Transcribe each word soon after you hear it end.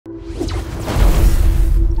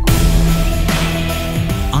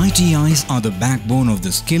ITIs are the backbone of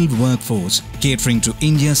the skilled workforce catering to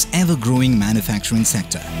India's ever-growing manufacturing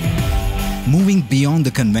sector. Moving beyond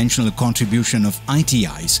the conventional contribution of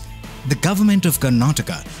ITIs, the government of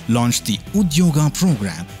Karnataka launched the Udyoga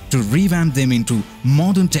program to revamp them into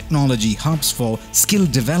modern technology hubs for skill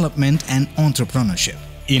development and entrepreneurship.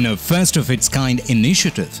 In a first-of-its-kind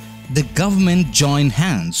initiative, the government joined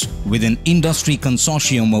hands with an industry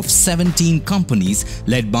consortium of 17 companies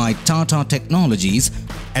led by Tata Technologies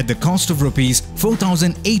at the cost of Rs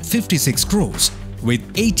 4,856 crores, with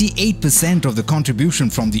 88% of the contribution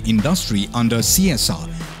from the industry under CSR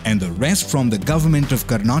and the rest from the government of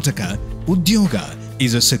Karnataka. Udyoga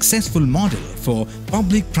is a successful model for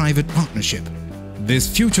public-private partnership. This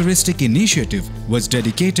futuristic initiative was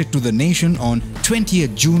dedicated to the nation on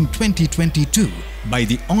 20th June 2022 by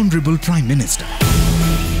the Honorable Prime Minister.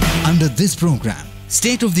 Under this program,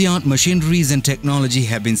 state-of-the-art machineries and technology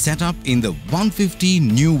have been set up in the 150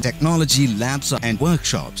 new technology labs and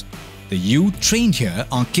workshops. The youth trained here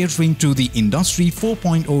are catering to the Industry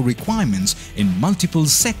 4.0 requirements in multiple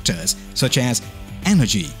sectors such as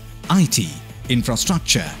energy, IT,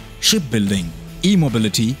 infrastructure, shipbuilding,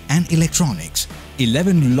 e-mobility and electronics.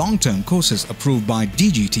 11 long-term courses approved by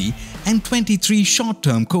DGT and 23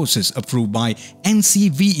 short-term courses approved by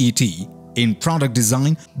NCVET in product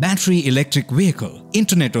design, battery electric vehicle,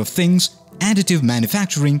 Internet of Things, additive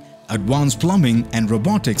manufacturing, advanced plumbing and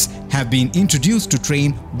robotics have been introduced to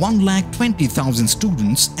train 120,000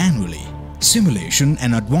 students annually. Simulation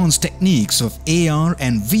and advanced techniques of AR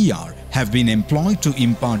and VR have been employed to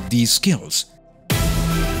impart these skills.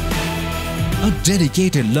 A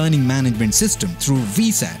dedicated learning management system through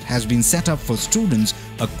VSAT has been set up for students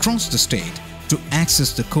across the state to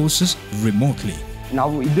access the courses remotely.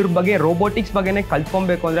 ನಾವು ಇದ್ರ ಬಗ್ಗೆ robotics ಬಗ್ಗೆನೇ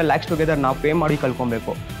ಕಲ್ತ್ಕೊಬೇಕು ಅಂದರೆ lakhs together ನಾವು pay ಮಾಡಿ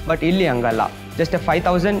ಕಲ್ತ್ಕೊಬೇಕು. But ಇಲ್ಲಿ ಹಂಗಲ್ಲ. Just a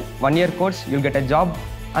 5,000 one-year course, you'll get a job,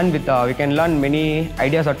 and with we can learn many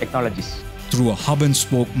ideas or technologies. Through a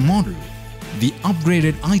hub-and-spoke model, the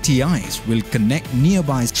upgraded ITIs will connect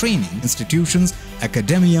nearby training institutions,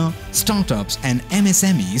 academia, startups and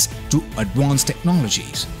MSMEs to advanced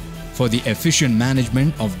technologies. For the efficient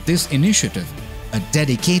management of this initiative, a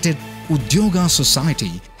dedicated Udyoga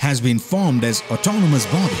society has been formed as autonomous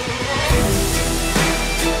body.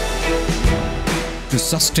 To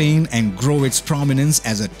sustain and grow its prominence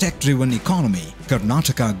as a tech-driven economy,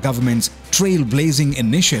 Karnataka government's trailblazing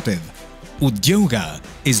initiative, Udyoga,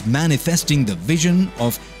 is manifesting the vision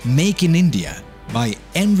of Make in India by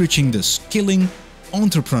enriching the skilling,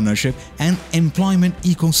 entrepreneurship and employment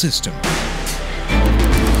ecosystem.